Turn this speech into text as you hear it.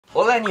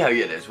Hola, ni hao,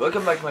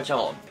 welcome back to my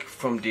channel.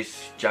 From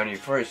this January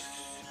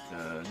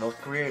 1st, North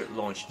Korea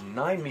launched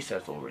 9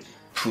 missiles already.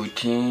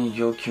 Putin,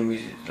 Yokyum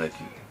is like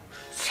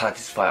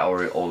satisfy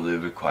our all the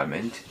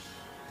requirement.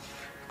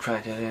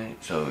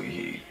 So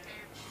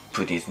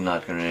Putin is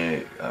not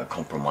gonna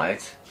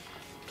compromise.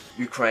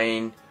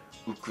 Ukraine,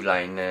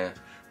 Ukraine,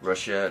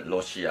 Russia,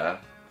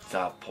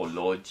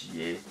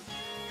 Zaporozhye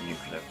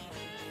nuclear.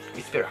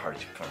 It's very hard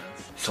to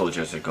pronounce.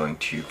 Soldiers are going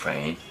to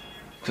Ukraine.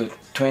 So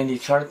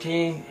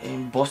 2013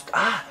 in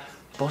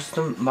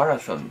Boston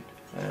Marathon.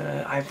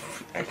 I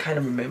kind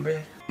of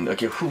remember.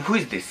 Okay, who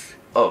is this?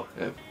 Oh,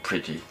 a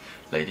pretty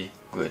lady.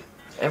 Good.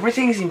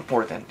 Everything is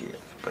important, yes,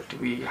 but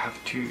we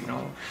have to,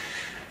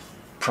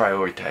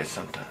 prioritize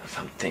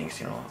some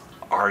things,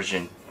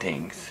 urgent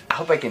things. I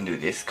hope I can do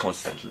this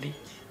constantly,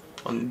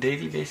 on a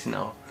daily basis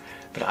now,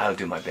 but I'll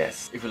do my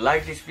best. If you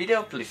like this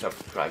video, please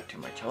subscribe to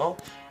my channel.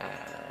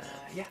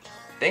 Yeah,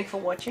 thanks for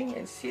watching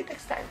and see you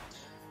next time.